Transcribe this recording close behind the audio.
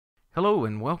Hello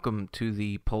and welcome to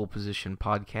the Pole Position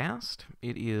Podcast.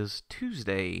 It is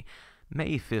Tuesday,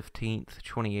 May 15th,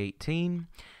 2018,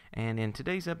 and in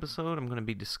today's episode I'm going to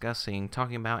be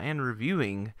talking about and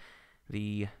reviewing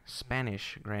the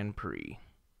Spanish Grand Prix.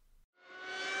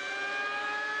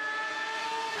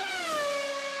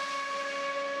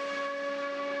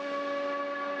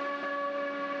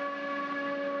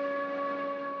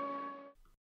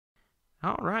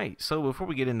 Alright, so before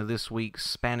we get into this week's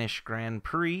Spanish Grand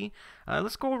Prix,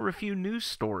 let's go over a few news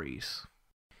stories.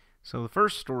 So the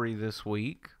first story this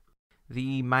week,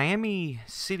 the Miami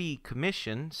City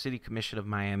Commission of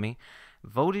Miami,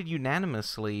 voted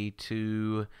unanimously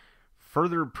to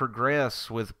further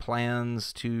progress with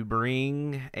plans to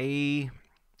bring a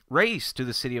race to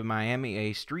the city of Miami,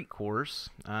 a street course.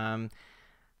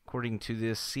 According to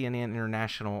this CNN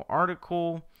International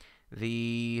article,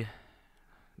 the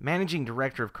Managing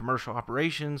Director of Commercial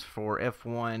Operations for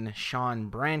F1, Sean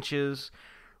Branches,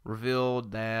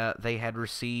 revealed that they had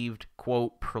received,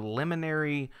 quote,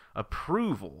 preliminary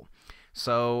approval.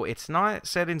 So it's not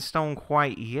set in stone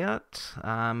quite yet,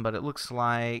 but it looks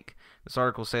like this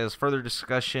article says further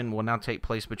discussion will now take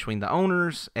place between the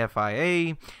owners,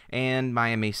 FIA, and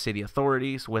Miami City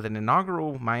authorities, with an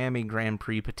inaugural Miami Grand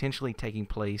Prix potentially taking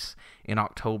place in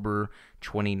October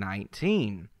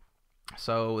 2019.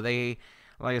 So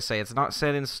like I say, it's not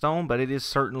set in stone, but it is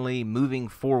certainly moving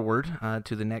forward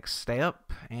to the next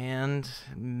step, and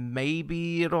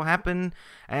maybe it'll happen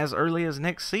as early as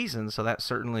next season, so that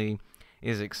certainly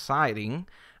is exciting.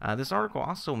 This article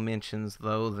also mentions,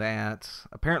 though, that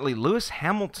apparently Lewis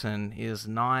Hamilton is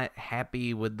not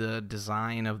happy with the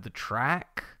design of the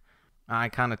track. I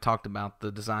kind of talked about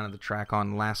the design of the track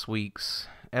on last week's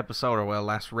episode, or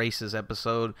last race's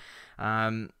episode.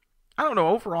 I don't know,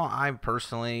 overall, I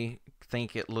personally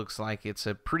think it looks like it's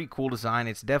a pretty cool design.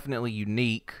 It's definitely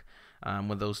unique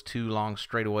with those two long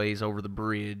straightaways over the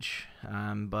bridge.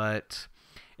 But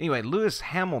anyway, Lewis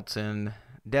Hamilton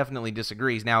definitely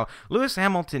disagrees. Now, Lewis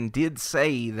Hamilton did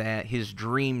say that his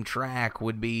dream track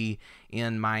would be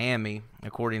in Miami.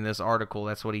 According to this article,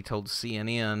 that's what he told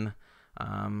CNN. I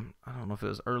don't know if it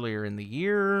was earlier in the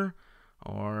year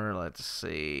or let's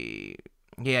see.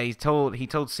 Yeah, he told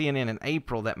CNN in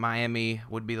April that Miami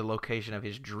would be the location of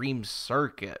his dream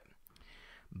circuit.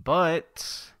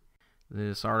 But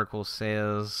this article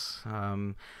says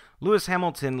Lewis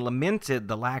Hamilton lamented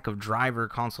the lack of driver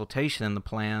consultation in the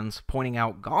plans, pointing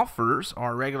out golfers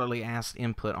are regularly asked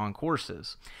input on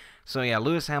courses. So yeah,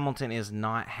 Lewis Hamilton is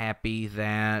not happy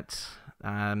that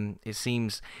it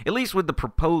seems, at least with the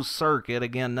proposed circuit,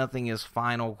 again, nothing is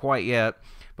final quite yet,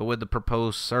 but with the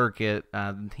proposed circuit,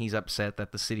 he's upset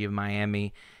that the city of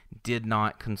Miami did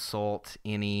not consult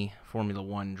any Formula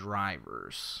One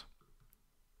drivers.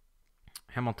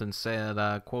 Hamilton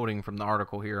said, quoting from the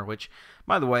article here, which,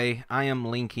 by the way, I am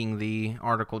linking the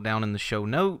article down in the show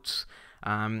notes.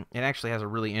 It actually has a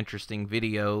really interesting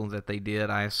video that they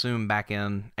did, I assume back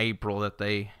in April, that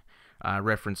they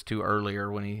referenced to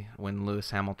earlier when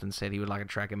Lewis Hamilton said he would like a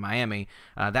track in Miami.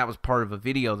 That was part of a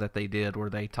video that they did where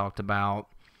they talked about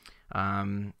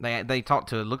they talked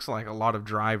to, it looks like, a lot of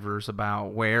drivers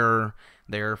about where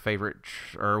their favorite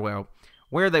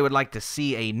where they would like to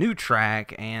see a new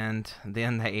track, and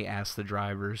then they asked the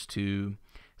drivers to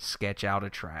sketch out a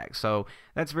track. So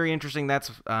that's very interesting.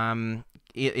 That's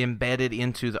embedded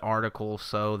into the article,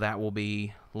 so that will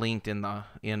be linked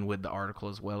in with the article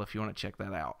as well if you want to check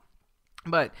that out.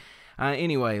 But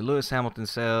anyway, Lewis Hamilton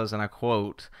says, and I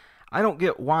quote, "I don't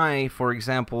get why, for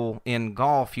example, in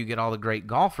golf you get all the great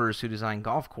golfers who design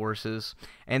golf courses,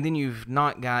 and then you've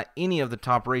not got any of the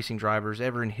top racing drivers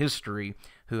ever in history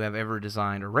who have ever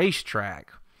designed a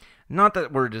racetrack. Not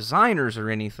that we're designers or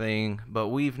anything, but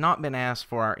we've not been asked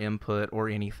for our input or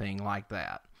anything like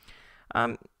that."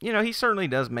 He certainly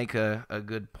does make a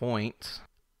good point.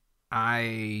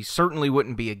 I certainly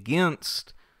wouldn't be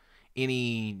against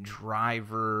any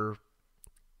driver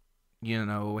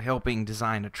helping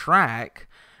design a track.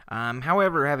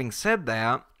 However, having said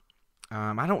that,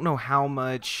 I don't know how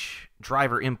much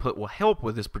driver input will help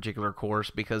with this particular course,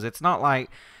 because it's not like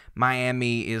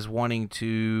Miami is wanting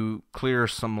to clear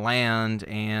some land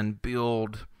and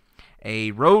build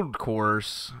a road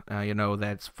course,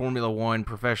 that's Formula One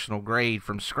professional grade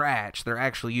from scratch. They're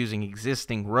actually using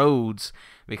existing roads,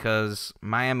 because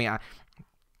Miami,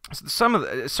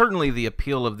 certainly the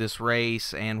appeal of this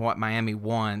race and what Miami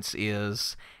wants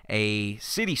is a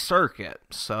city circuit.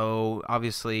 So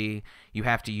obviously you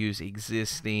have to use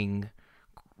existing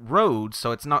roads,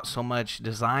 so it's not so much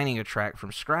designing a track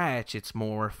from scratch, it's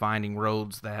more finding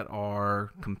roads that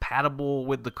are compatible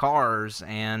with the cars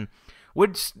and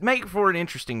would make for an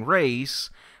interesting race.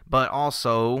 but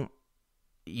also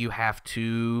you have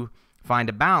to find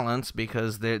a balance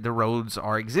because the roads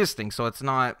are existing. So it's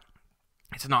not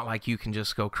like you can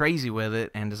just go crazy with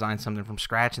it and design something from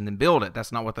scratch and then build it.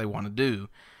 That's not what they want to do.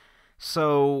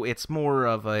 So it's more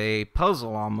of a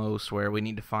puzzle almost, where we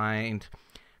need to find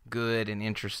good and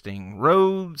interesting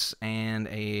roads and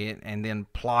then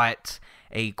plot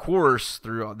a course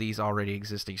through these already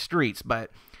existing streets.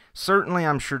 But certainly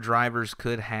I'm sure drivers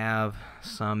could have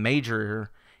some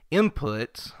major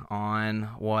input on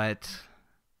what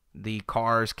the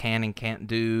cars can and can't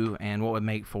do and what would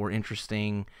make for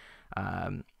interesting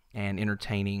and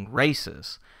entertaining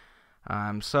races.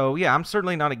 So yeah, I'm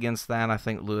certainly not against that. I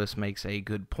think Lewis makes a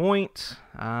good point.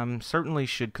 Certainly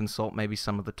should consult maybe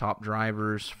some of the top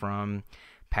drivers from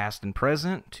past and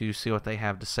present to see what they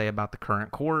have to say about the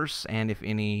current course and if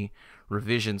any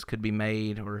revisions could be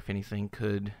made or if anything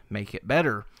could make it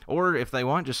better. Or if they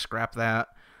want, just scrap that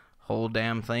whole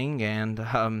damn thing and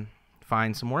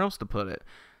find somewhere else to put it.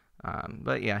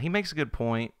 But yeah, he makes a good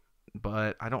point,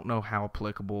 but I don't know how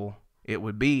applicable it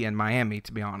would be in Miami,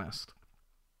 to be honest.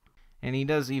 And he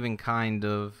does even kind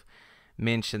of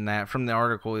mention that from the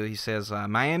article. He says,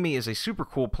 Miami is a super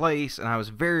cool place, and I was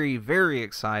very, very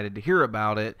excited to hear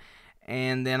about it,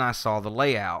 and then I saw the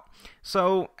layout.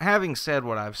 So, having said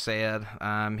what I've said,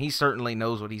 he certainly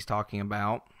knows what he's talking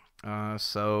about.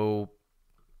 So,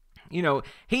 you know,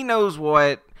 he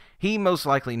most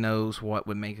likely knows what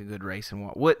would make a good race and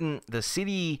what wouldn't. The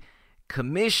city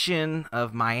commission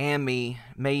of Miami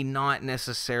may not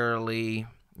necessarily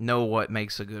know what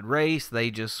makes a good race. They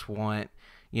just want,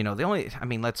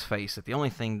 let's face it, the only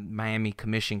thing Miami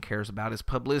Commission cares about is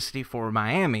publicity for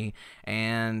Miami,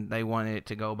 and they want it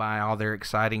to go by all their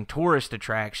exciting tourist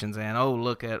attractions and, oh,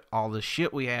 look at all the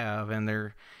shit we have, and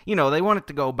they want it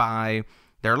to go by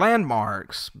their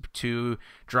landmarks to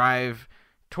drive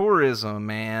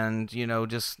tourism and,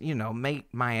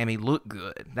 make Miami look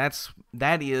good.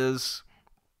 That is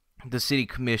the city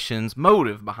commission's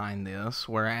motive behind this,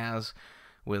 whereas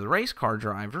with a race car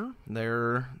driver,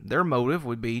 their motive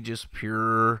would be just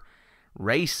pure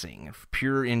racing,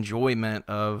 pure enjoyment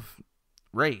of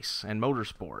race and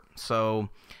motorsport. So,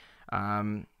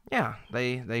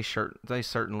 they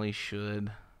certainly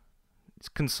should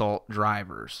consult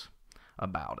drivers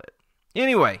about it.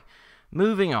 Anyway,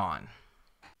 moving on.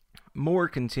 More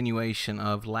continuation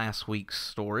of last week's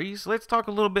stories. Let's talk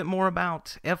a little bit more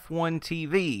about F1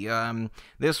 TV.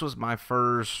 This was my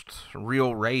first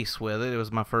real race with it. It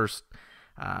was my first.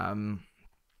 I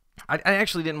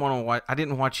actually didn't want to watch. I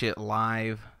didn't watch it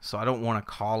live, so I don't want to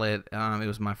call it. It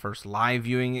was my first live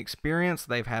viewing experience.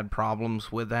 They've had problems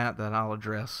with that I'll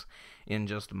address in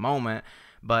just a moment.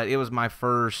 But it was my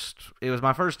first. It was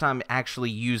my first time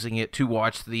actually using it to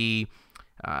watch the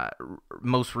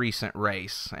most recent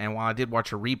race. And while I did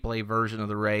watch a replay version of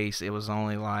the race, it was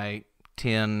only like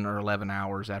 10 or 11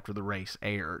 hours after the race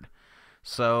aired.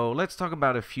 So let's talk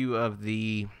about a few of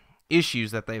the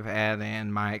issues that they've had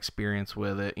and my experience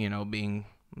with it, being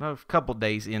a couple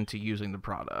days into using the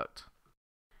product.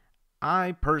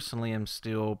 I personally am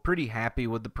still pretty happy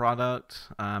with the product,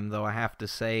 though I have to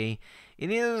say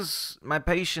my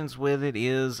patience with it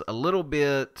is a little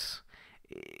bit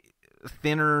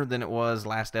thinner than it was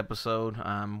last episode.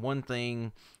 One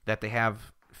thing that they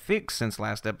have fixed since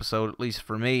last episode, at least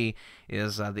for me,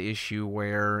 is the issue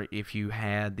where if you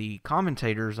had the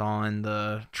commentators on,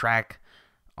 the track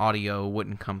audio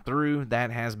wouldn't come through.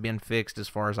 That has been fixed as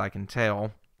far as I can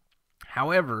tell.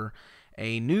 However,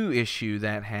 a new issue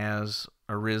that has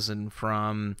arisen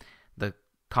from the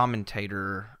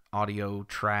commentator audio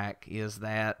track is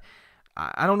that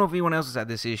I don't know if anyone else has had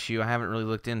this issue. I haven't really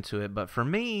looked into it, but for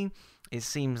me, it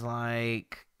seems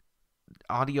like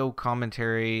audio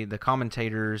commentary, the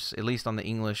commentators, at least on the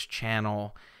English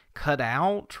channel, cut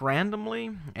out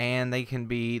randomly, and they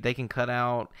can cut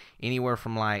out anywhere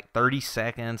from like 30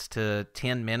 seconds to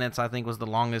 10 minutes, I think was the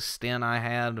longest stint I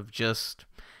had of just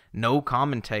no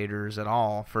commentators at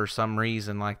all for some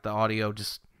reason. Like the audio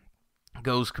just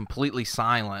goes completely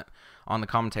silent on the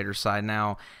commentator's side.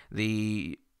 Now,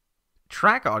 the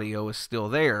track audio is still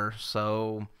there,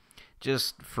 so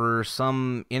just for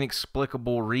some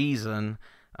inexplicable reason,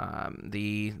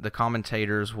 the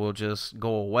commentators will just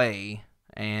go away,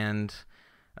 and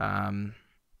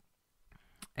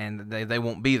they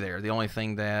won't be there. The only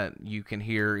thing that you can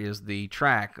hear is the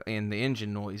track and the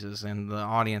engine noises and the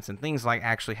audience and things like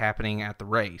actually happening at the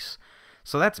race.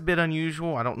 So that's a bit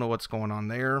unusual. I don't know what's going on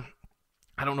there.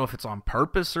 I don't know if it's on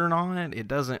purpose or not. It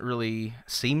doesn't really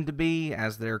seem to be,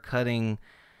 as they're cutting.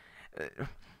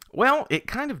 Well, it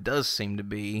kind of does seem to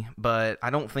be, but I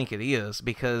don't think it is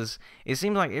because it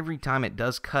seems like every time it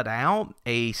does cut out,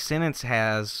 a sentence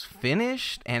has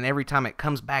finished, and every time it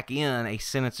comes back in, a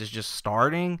sentence is just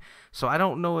starting. So I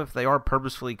don't know if they are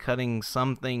purposefully cutting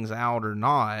some things out or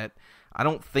not. I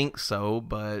don't think so,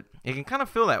 but it can kind of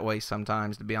feel that way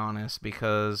sometimes, to be honest,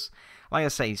 because like I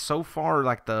say, so far,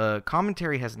 like the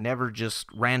commentary has never just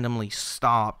randomly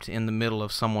stopped in the middle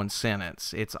of someone's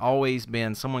sentence. It's always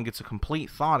been someone gets a complete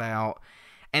thought out,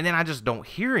 and then I just don't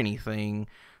hear anything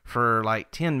for like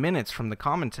 10 minutes from the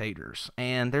commentators.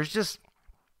 And there's just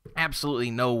absolutely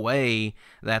no way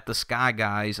that the Sky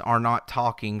guys are not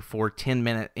talking for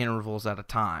 10-minute intervals at a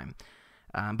time.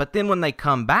 But then when they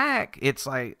come back, it's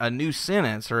like a new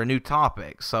sentence or a new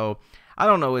topic. So I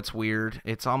don't know, it's weird.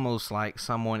 It's almost like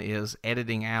someone is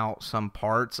editing out some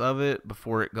parts of it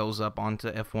before it goes up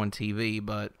onto F1 TV,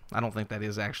 but I don't think that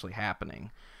is actually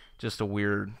happening. Just a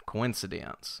weird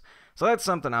coincidence. So that's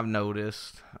something I've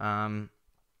noticed.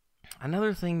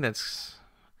 Another thing that's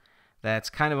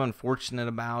kind of unfortunate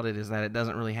about it is that it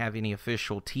doesn't really have any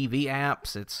official TV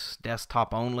apps. It's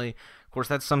desktop only. Of course,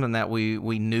 that's something that we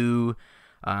knew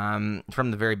from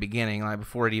the very beginning. Like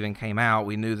before it even came out,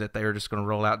 we knew that they were just going to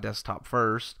roll out desktop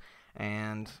first.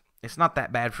 And it's not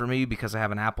that bad for me because I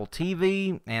have an Apple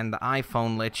TV, and the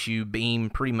iPhone lets you beam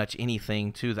pretty much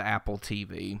anything to the Apple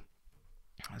TV.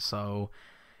 So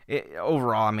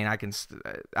overall, I mean, I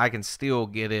can still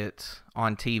get it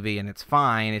on TV, and it's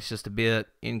fine. It's just a bit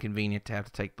inconvenient to have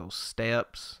to take those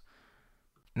steps.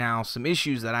 Now, some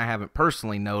issues that I haven't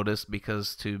personally noticed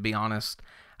because, to be honest,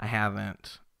 I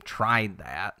haven't tried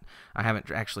that. I haven't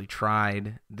actually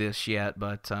tried this yet,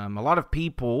 but a lot of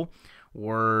people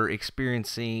were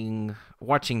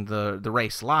watching the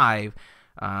race live.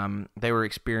 They were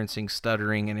experiencing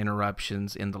stuttering and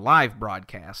interruptions in the live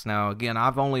broadcast. Now, again,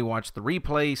 I've only watched the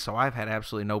replays, so I've had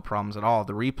absolutely no problems at all.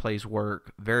 The replays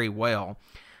work very well,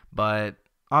 but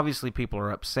obviously people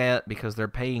are upset because they're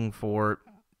paying for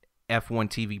F1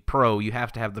 TV Pro. You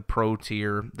have to have the Pro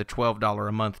tier, the $12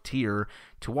 a month tier,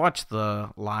 to watch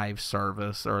the live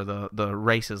service or the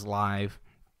races live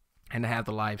and to have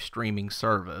the live streaming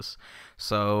service.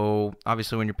 So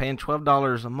obviously when you're paying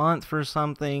 $12 a month for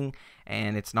something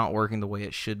and it's not working the way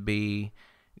it should be,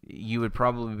 you would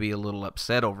probably be a little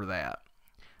upset over that.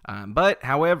 But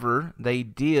however, they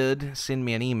did send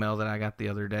me an email that I got the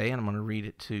other day, and I'm going to read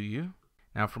it to you.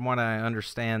 Now, from what I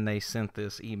understand, they sent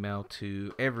this email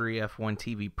to every F1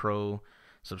 TV Pro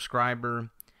subscriber.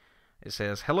 It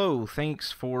says, "Hello,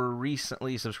 thanks for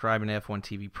recently subscribing to F1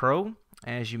 TV Pro.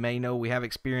 As you may know, we have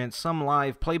experienced some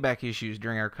live playback issues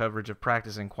during our coverage of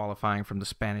practice and qualifying from the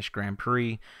Spanish Grand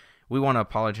Prix. We want to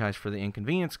apologize for the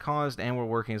inconvenience caused, and we're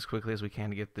working as quickly as we can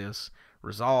to get this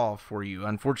resolved for you.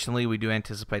 Unfortunately, we do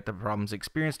anticipate the problems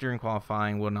experienced during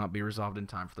qualifying will not be resolved in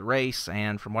time for the race,"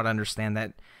 and from what I understand,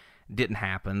 that didn't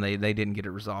happen. They didn't get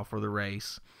it resolved for the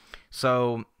race.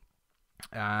 So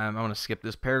I'm going to skip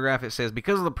this paragraph. It says,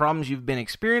 "Because of the problems you've been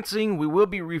experiencing, we will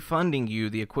be refunding you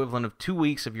the equivalent of 2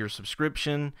 weeks of your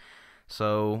subscription.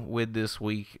 So with this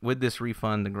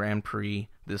refund, the Grand Prix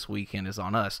this weekend is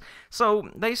on us." So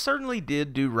they certainly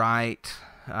did do right.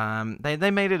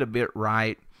 They made it a bit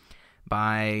right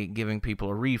by giving people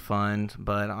a refund,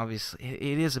 but obviously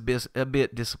it is a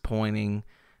bit disappointing,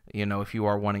 you know, if you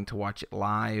are wanting to watch it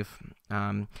live.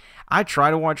 I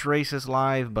try to watch races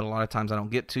live, but a lot of times I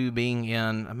don't get to. Being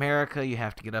in America, you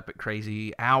have to get up at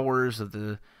crazy hours of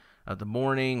the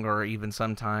morning, or even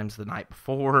sometimes the night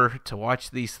before, to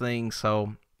watch these things.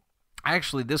 So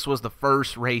actually, this was the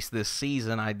first race this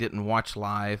season I didn't watch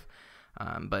live,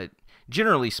 but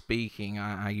generally speaking,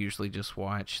 I usually just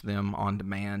watch them on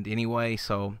demand anyway.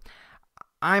 So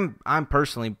I'm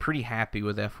personally pretty happy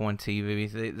with F1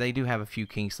 TV. They do have a few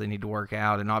kinks they need to work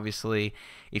out, and obviously,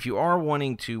 if you are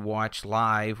wanting to watch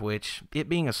live, which it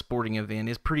being a sporting event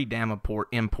is pretty damn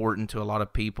important to a lot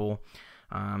of people,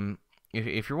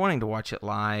 if you're wanting to watch it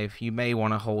live, you may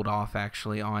want to hold off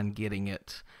actually on getting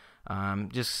it.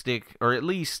 Just stick, or at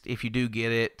least if you do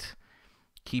get it,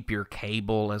 keep your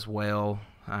cable as well.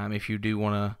 If you do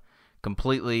want to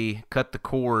completely cut the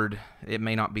cord, it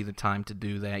may not be the time to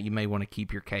do that. You may want to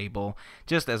keep your cable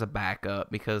just as a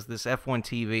backup, because this F1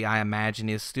 TV, I imagine,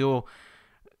 is still,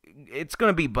 it's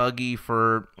going to be buggy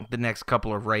for the next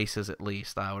couple of races at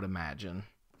least, I would imagine.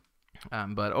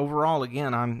 But overall,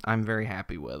 again, I'm very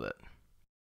happy with it.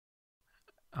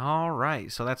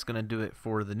 Alright, so that's going to do it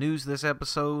for the news this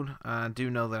episode. I do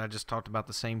know that I just talked about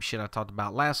the same shit I talked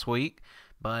about last week,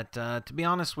 but to be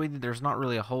honest with you, there's not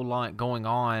really a whole lot going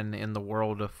on in the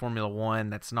world of Formula One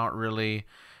that's not really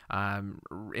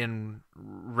in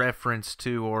reference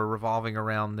to or revolving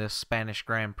around this Spanish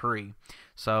Grand Prix.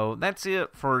 So that's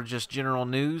it for just general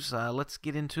news. Let's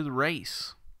get into the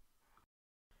race.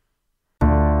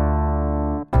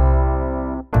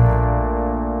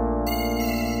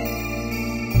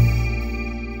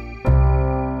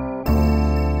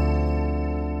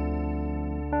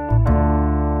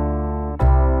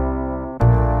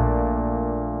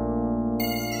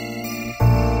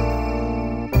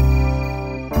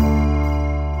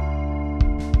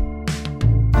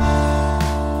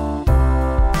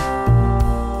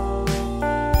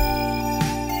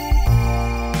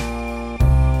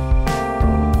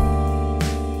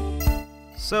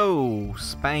 So,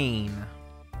 Spain.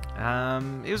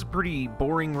 It was a pretty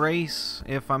boring race,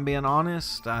 if I'm being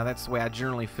honest. That's the way I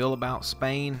generally feel about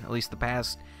Spain, at least the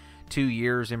past 2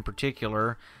 years in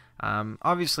particular.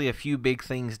 Obviously, a few big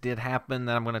things did happen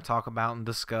that I'm going to talk about and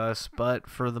discuss, but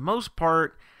for the most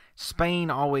part, Spain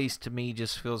always, to me,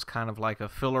 just feels kind of like a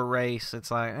filler race.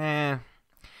 It's like,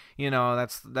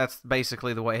 that's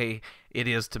basically the way it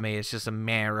is to me. It's just a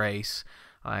meh race.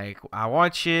 Like, I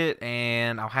watch it,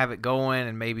 and I'll have it going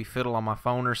and maybe fiddle on my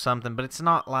phone or something, but it's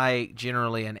not like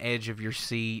generally an edge of your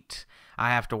seat. I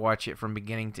have to watch it from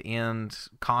beginning to end,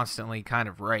 constantly kind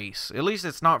of race. At least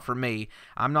it's not for me.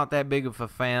 I'm not that big of a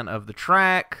fan of the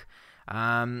track,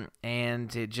 and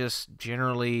it just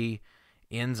generally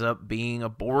ends up being a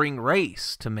boring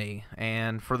race to me.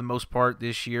 And for the most part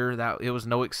this year, it was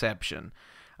no exception.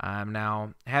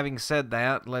 Now, having said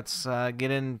that, let's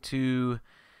get into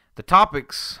the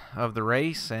topics of the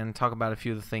race and talk about a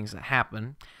few of the things that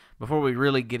happened. Before we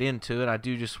really get into it, I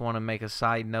do just want to make a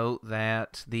side note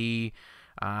that the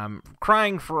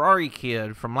crying Ferrari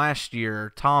kid from last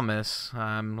year, Thomas,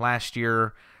 last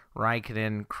year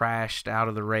Raikkonen crashed out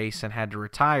of the race and had to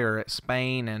retire at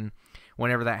Spain, and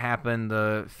whenever that happened,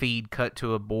 the feed cut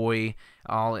to a boy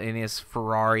all in his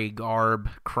Ferrari garb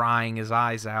crying his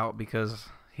eyes out because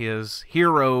his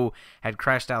hero had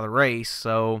crashed out of the race.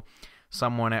 So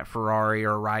someone at Ferrari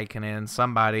or Raikkonen,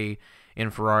 somebody in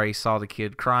Ferrari saw the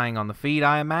kid crying on the feed,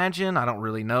 I imagine. I don't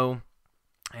really know.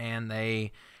 And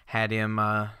they had him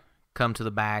come to the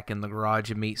back in the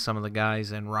garage and meet some of the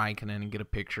guys in Raikkonen and get a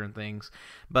picture and things.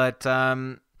 But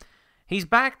he's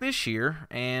back this year,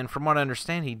 and from what I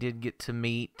understand, he did get to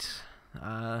meet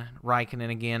Raikkonen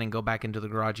again and go back into the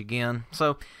garage again.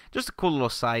 So just a cool little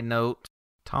side note.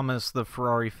 Thomas, the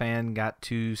Ferrari fan, got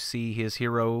to see his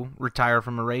hero retire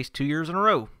from a race 2 years in a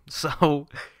row. So,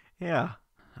 yeah.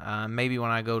 Maybe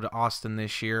when I go to Austin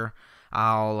this year,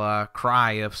 I'll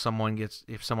cry if someone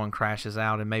crashes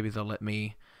out, and maybe they'll let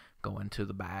me go into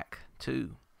the back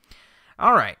too.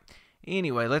 All right.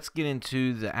 Anyway, let's get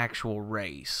into the actual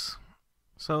race.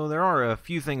 So there are a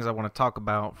few things I want to talk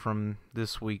about from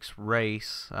this week's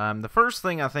race. The first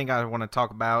thing I think I want to talk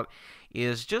about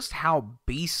is just how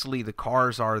beastly the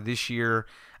cars are this year.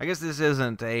 I guess this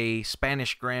isn't a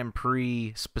Spanish Grand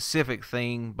Prix specific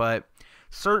thing, but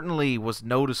certainly was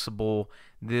noticeable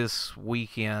this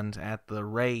weekend at the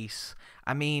race.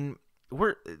 I mean,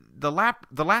 the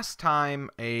last time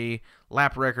a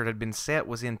lap record had been set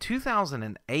was in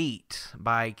 2008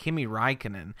 by Kimi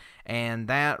Räikkönen, and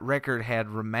that record had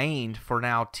remained for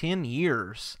now 10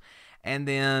 years. And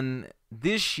then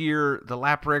this year, the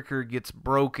lap record gets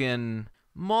broken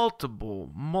multiple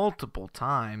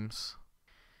times.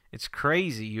 It's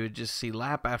crazy. You would just see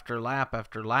lap after lap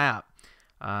after lap.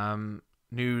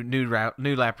 New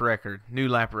lap record, new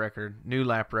lap record, new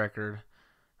lap record.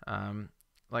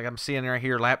 Like I'm seeing right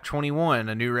here, lap 21,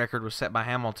 a new record was set by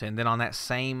Hamilton. Then on that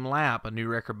same lap, a new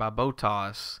record by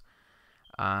Bottas.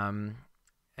 And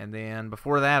then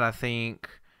before that, I think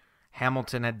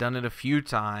Hamilton had done it a few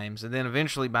times. And then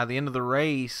eventually, by the end of the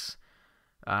race,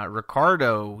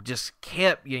 Ricciardo just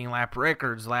kept getting lap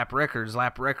records, lap records,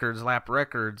 lap records, lap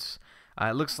records.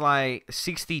 It looks like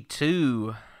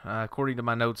 62, according to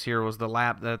my notes here, was the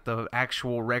lap that the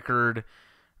actual record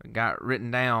got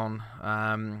written down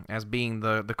as being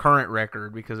the current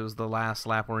record, because it was the last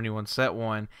lap where anyone set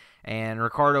one. And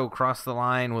Ricciardo crossed the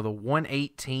line with a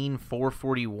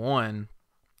 1:18.441.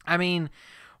 I mean,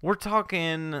 we're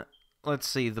talking, let's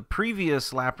see, the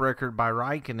previous lap record by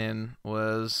Raikkonen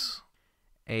was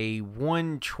a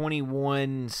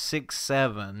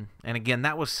 1:21.67, and again,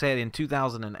 that was set in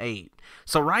 2008.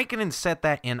 So Raikkonen set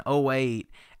that in 2008,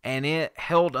 and it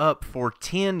held up for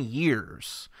 10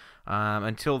 years.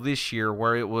 Until this year,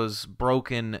 where it was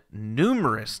broken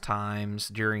numerous times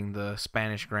during the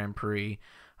Spanish Grand Prix.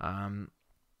 And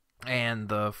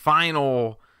the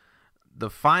final the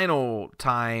final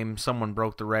time someone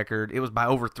broke the record, it was by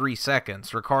over 3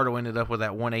 seconds. Ricciardo ended up with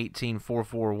that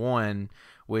 1:18.441,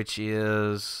 which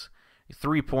is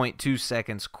 3.2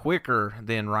 seconds quicker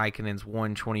than Raikkonen's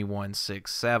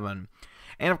 1:21.67.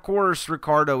 And of course,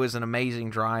 Ricciardo is an amazing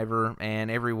driver, and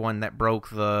everyone that broke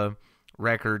the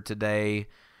record today,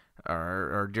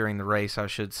 or during the race, I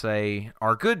should say,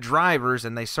 are good drivers,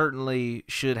 and they certainly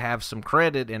should have some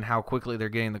credit in how quickly they're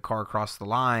getting the car across the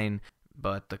line.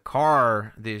 But the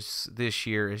car this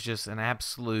year is just an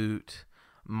absolute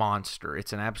monster.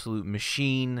 It's an absolute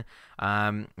machine.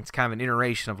 It's kind of an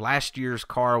iteration of last year's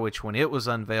car, which when it was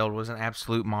unveiled was an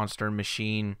absolute monster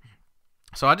machine.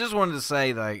 So I just wanted to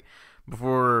say, like,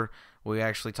 before we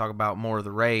actually talk about more of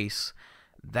the race,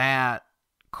 that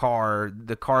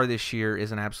the car this year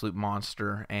is an absolute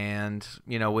monster. And,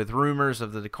 you know, with rumors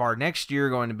of the car next year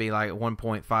going to be like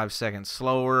 1.5 seconds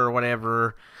slower or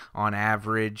whatever on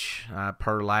average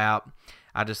per lap,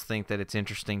 I just think that it's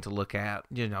interesting to look at,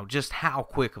 you know, just how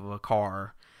quick of a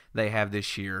car they have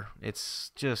this year.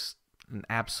 It's just an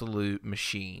absolute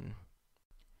machine.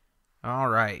 All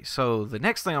right, so the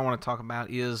next thing I want to talk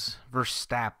about is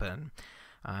Verstappen.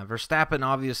 Verstappen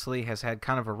obviously has had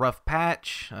kind of a rough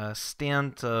patch, a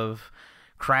stint of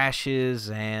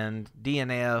crashes and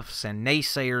DNFs and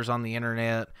naysayers on the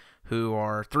internet who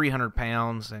are 300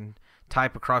 pounds and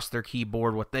type across their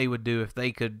keyboard what they would do if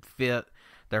they could fit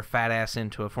their fat ass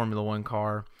into a Formula One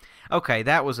car. Okay,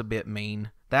 that was a bit mean.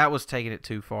 That was taking it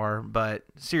too far, but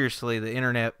seriously, the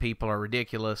internet people are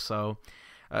ridiculous, so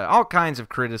all kinds of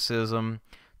criticism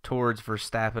towards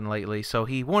Verstappen lately. So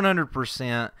he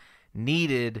 100%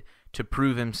 needed to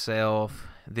prove himself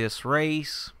this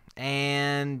race,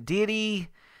 and did he?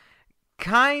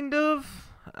 Kind of.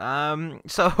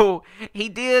 So he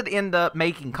did end up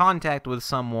making contact with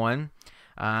someone.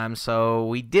 So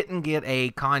we didn't get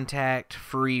a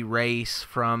contact-free race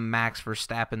from Max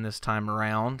Verstappen this time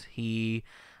around. He,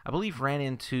 I believe, ran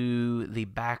into the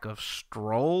back of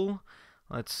Stroll.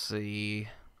 Let's see.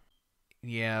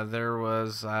 Yeah, there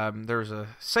was a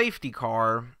safety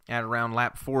car at around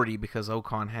lap 40 because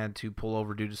Ocon had to pull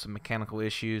over due to some mechanical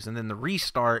issues, and then the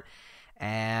restart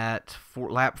at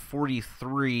lap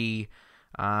 43.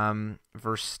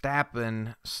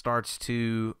 Verstappen starts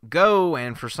to go,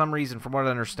 and for some reason, from what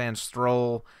I understand,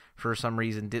 Stroll for some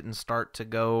reason didn't start to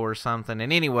go or something.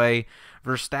 And anyway,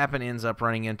 Verstappen ends up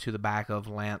running into the back of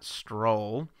Lance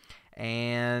Stroll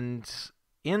and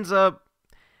ends up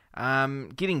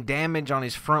getting damage on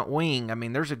his front wing. I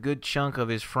mean, there's a good chunk of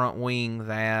his front wing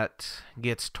that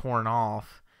gets torn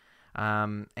off.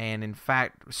 And in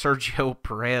fact, Sergio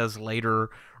Perez later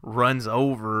runs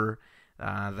over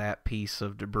that piece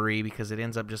of debris because it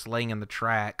ends up just laying in the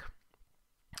track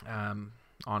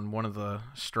on one of the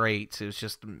straights. It was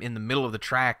just in the middle of the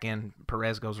track, and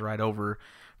Perez goes right over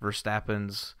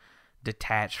Verstappen's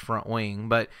detached front wing.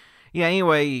 But yeah,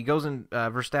 anyway,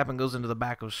 Verstappen goes into the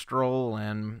back of Stroll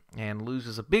and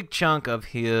loses a big chunk of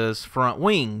his front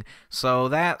wing. So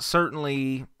that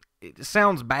certainly, it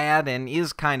sounds bad and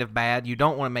is kind of bad. You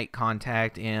don't want to make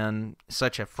contact in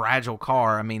such a fragile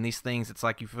car. I mean, these things, it's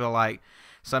like you feel like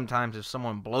sometimes if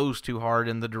someone blows too hard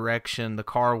in the direction, the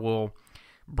car will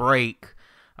break.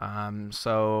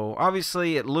 So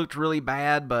obviously it looked really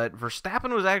bad, but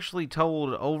Verstappen was actually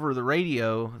told over the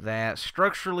radio that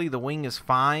structurally the wing is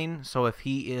fine. So if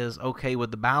he is okay with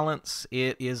the balance,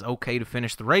 it is okay to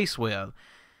finish the race with.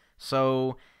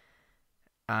 So,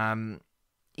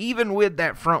 even with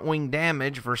that front wing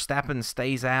damage, Verstappen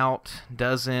stays out,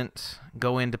 doesn't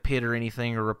go into pit or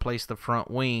anything or replace the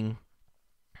front wing,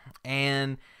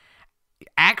 and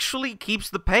actually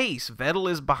keeps the pace. Vettel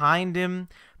is behind him,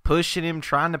 pushing him,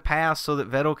 trying to pass so that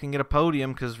Vettel can get a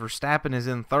podium because Verstappen is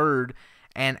in third,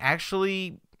 and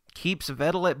actually keeps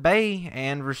Vettel at bay,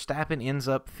 and Verstappen ends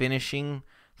up finishing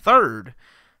third,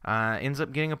 ends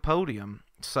up getting a podium.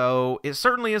 So it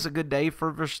certainly is a good day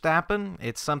for Verstappen.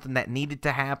 It's something that needed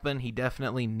to happen. He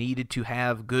definitely needed to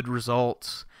have good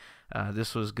results.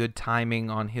 This was good timing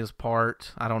on his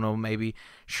part. I don't know, maybe,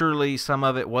 surely some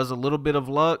of it was a little bit of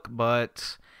luck,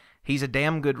 but he's a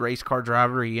damn good race car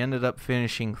driver. He ended up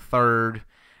finishing third,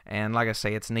 and like I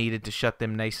say, it's needed to shut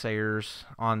them naysayers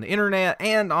on the internet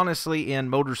and honestly in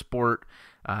motorsport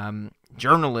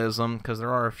journalism, because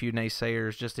there are a few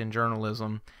naysayers just in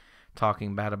journalism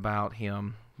talking bad about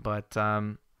him. But I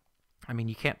mean,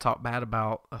 you can't talk bad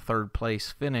about a third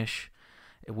place finish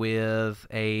with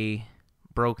a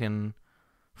broken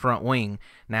front wing.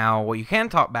 Now, what you can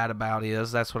talk bad about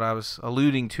is, that's what I was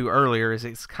alluding to earlier, is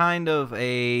it's kind of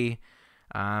a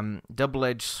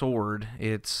double-edged sword.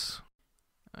 It's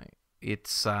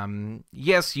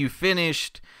yes, you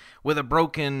finished with a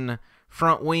broken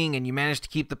front wing and you manage to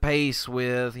keep the pace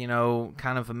with,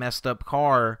 kind of a messed up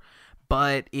car,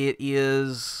 but it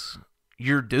is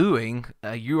your doing.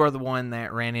 You are the one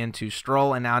that ran into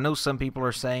Stroll, and now I know some people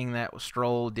are saying that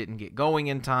Stroll didn't get going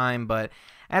in time, but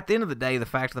at the end of the day, the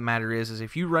fact of the matter is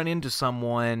if you run into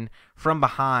someone from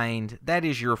behind, that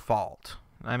is your fault.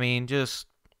 I mean, just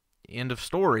end of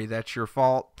story. That's your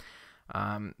fault.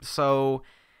 So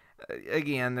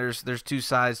again, there's two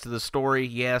sides to the story.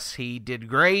 Yes, he did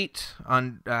great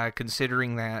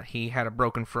considering that he had a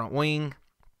broken front wing,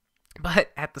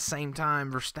 but at the same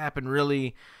time, Verstappen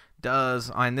really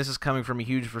does, and this is coming from a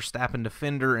huge Verstappen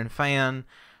defender and fan,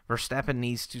 Verstappen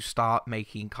needs to stop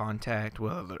making contact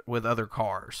with other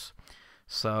cars.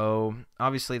 So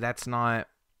obviously that's not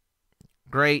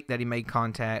great that he made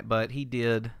contact, but he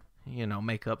did,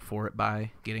 make up for it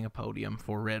by getting a podium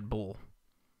for Red Bull.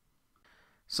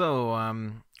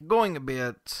 So going a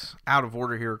bit out of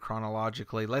order here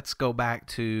chronologically, let's go back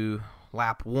to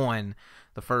lap 1,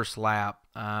 the first lap.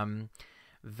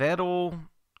 Vettel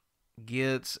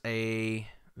gets a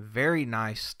very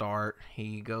nice start.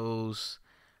 He goes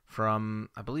from,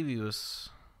 I believe he was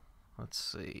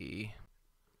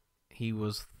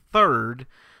third.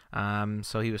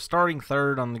 So he was starting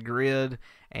third on the grid,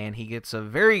 and he gets a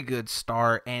very good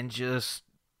start and just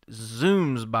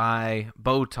zooms by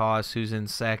Bottas, who's in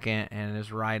second, and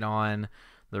is right on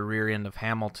the rear end of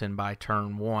Hamilton by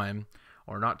turn 1,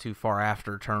 or not too far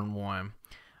after turn 1.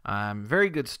 Very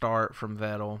good start from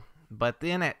Vettel. But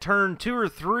then at turn 2 or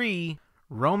 3,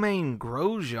 Romain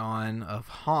Grosjean of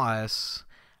Haas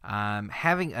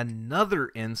having another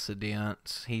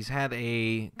incident. He's had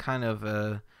a kind of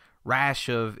a rash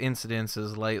of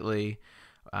incidences lately.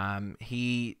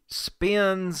 He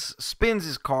spins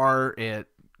his car. It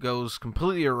goes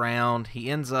completely around. He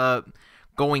ends up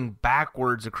going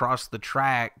backwards across the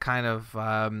track, kind of,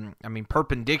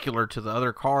 perpendicular to the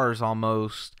other cars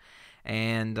almost.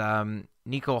 And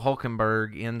Nico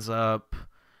Hülkenberg ends up,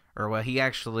 he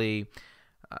actually,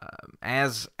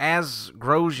 as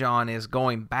Grosjean is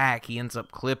going back, he ends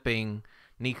up clipping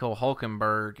Nico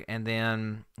Hülkenberg, and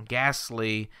then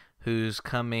Gasly, who's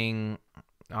coming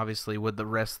obviously with the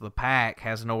rest of the pack,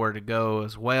 has nowhere to go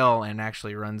as well and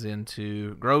actually runs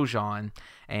into Grosjean,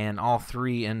 and all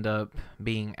three end up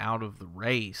being out of the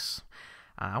race.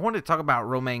 I wanted to talk about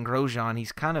Romain Grosjean.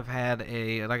 He's kind of had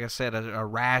a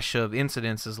rash of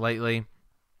incidences lately.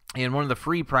 In one of the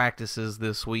free practices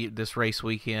this race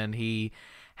weekend, he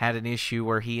had an issue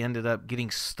where he ended up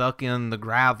getting stuck in the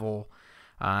gravel.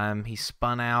 He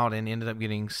spun out and ended up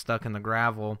getting stuck in the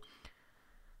gravel.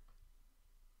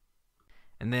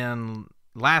 And then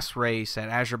last race at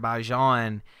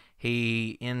Azerbaijan,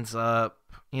 he ends up,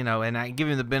 and I give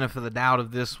him the benefit of the doubt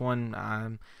of this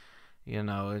one.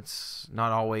 It's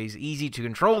not always easy to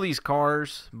control these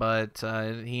cars, but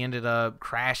he ended up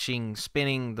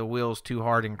spinning the wheels too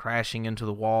hard and crashing into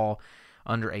the wall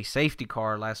under a safety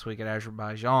car last week at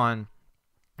Azerbaijan.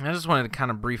 And I just wanted to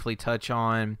kind of briefly touch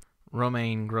on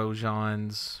Romain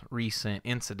Grosjean's recent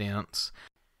incidents.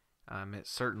 It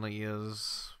certainly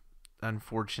is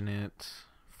unfortunate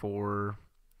for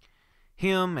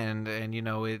him, and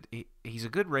he's a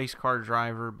good race car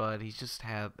driver, but he's just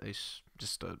had a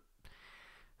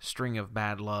string of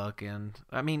bad luck, and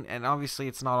obviously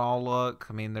it's not all luck.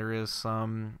 There is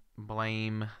some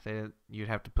blame that you'd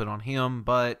have to put on him,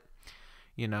 but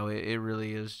it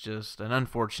really is just an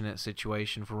unfortunate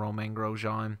situation for Romain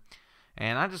Grosjean,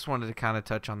 and I just wanted to kind of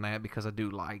touch on that because I do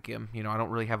like him. I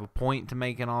don't really have a point to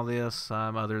make in all this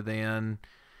other than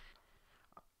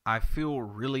I feel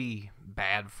really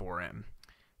bad for him,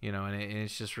 and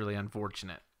it's just really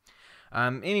unfortunate.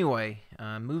 Anyway,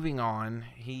 moving on,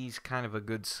 he's kind of a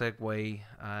good segue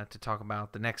to talk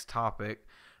about the next topic.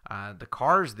 The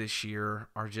cars this year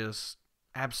are just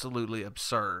absolutely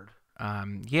absurd.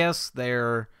 Yes,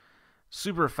 they're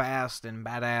super fast and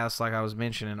badass like I was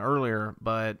mentioning earlier,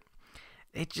 but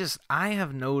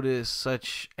I've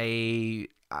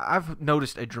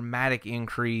noticed a dramatic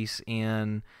increase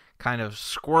in kind of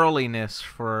squirreliness,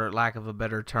 for lack of a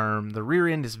better term. The rear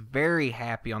end is very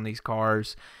happy on these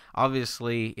cars.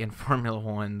 Obviously, in Formula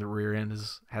One, the rear end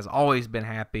has always been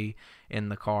happy in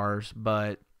the cars,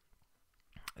 but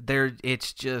they're on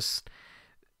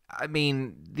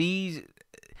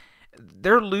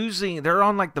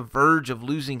like the verge of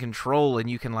losing control, and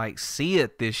you can like see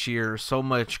it this year so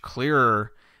much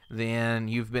clearer than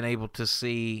you've been able to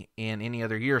see in any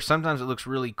other year. Sometimes it looks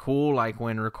really cool, like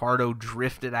when Ricciardo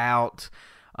drifted out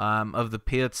of the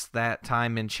pits that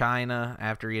time in China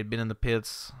after he had been in the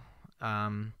pits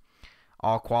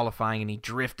all qualifying, and he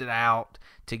drifted out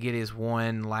to get his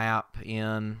one lap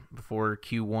in before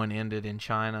Q1 ended in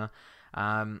China.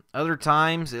 Other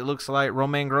times, it looks like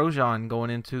Romain Grosjean going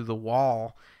into the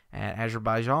wall at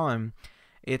Azerbaijan.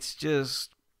 It's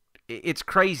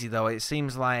crazy, though. It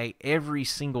seems like every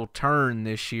single turn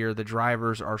this year, the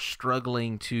drivers are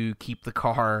struggling to keep the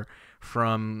car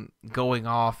from going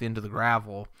off into the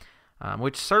gravel,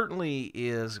 which certainly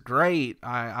is great.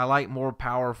 I like more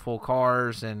powerful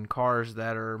cars and cars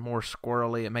that are more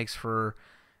squirrely. It makes for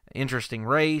an interesting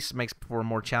race, makes for a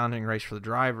more challenging race for the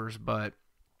drivers, but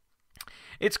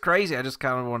it's crazy. I just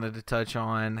kind of wanted to touch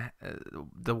on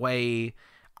the way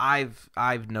I've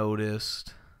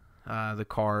noticed the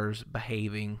cars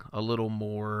behaving a little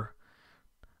more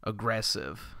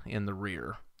aggressive in the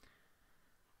rear.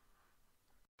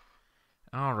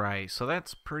 All right, so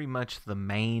that's pretty much the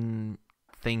main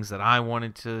things that I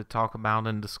wanted to talk about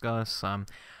and discuss. I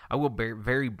will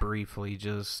very briefly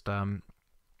just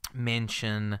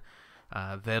mention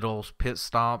Vettel's pit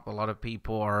stop. A lot of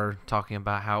people are talking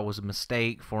about how it was a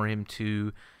mistake for him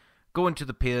to go into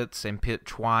the pits and pit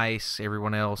twice.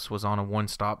 Everyone else was on a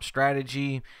one-stop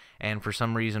strategy, and for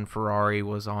some reason Ferrari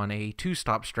was on a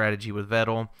two-stop strategy with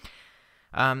Vettel.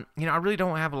 I really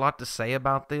don't have a lot to say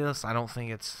about this. I don't think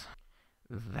it's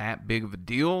that big of a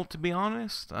deal, to be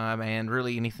honest. And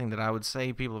really anything that I would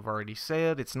say, people have already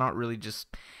said. It's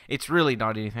really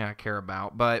not anything I care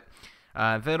about. But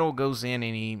Vettel goes in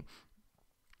and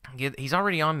he's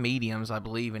already on mediums, I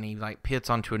believe, and he pits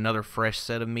onto another fresh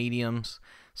set of mediums.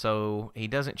 So he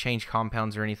doesn't change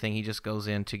compounds or anything. He just goes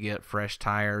in to get fresh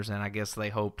tires, and I guess they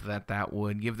hoped that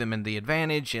would give them the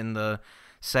advantage in the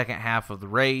second half of the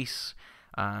race.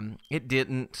 It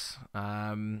didn't.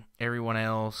 Everyone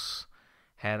else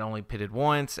had only pitted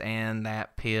once, and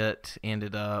that pit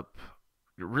ended up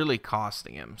really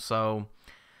costing him. So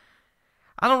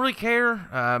I don't really care.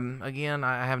 Again,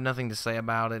 I have nothing to say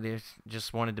about it. I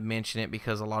just wanted to mention it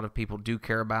because a lot of people do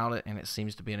care about it, and it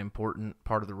seems to be an important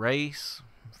part of the race.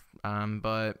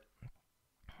 But,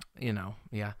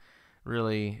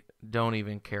 really don't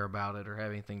even care about it or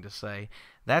have anything to say.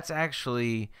 That's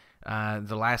actually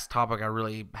the last topic I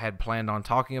really had planned on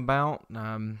talking about.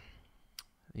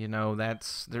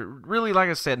 That's there. Really, like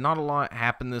I said, not a lot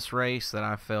happened this race that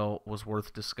I felt was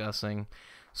worth discussing.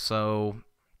 So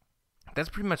that's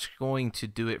pretty much going to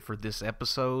do it for this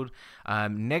episode.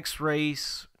 Next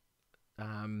race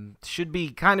should be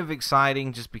kind of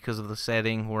exciting just because of the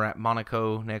setting. We're at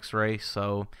Monaco next race,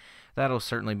 so that'll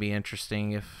certainly be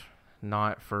interesting, if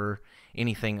not for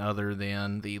anything other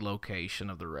than the location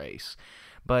of the race.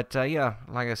 But,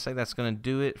 like I say, that's going to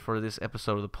do it for this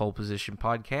episode of the Pole Position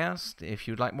Podcast. If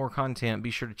you'd like more content,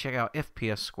 be sure to check out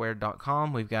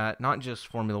fpssquared.com. We've got not just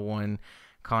Formula One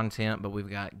content, but we've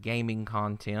got gaming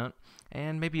content,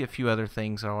 and maybe a few other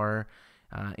things are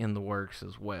in the works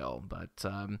as well. But,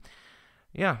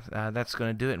 that's going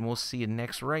to do it, and we'll see you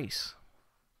next race.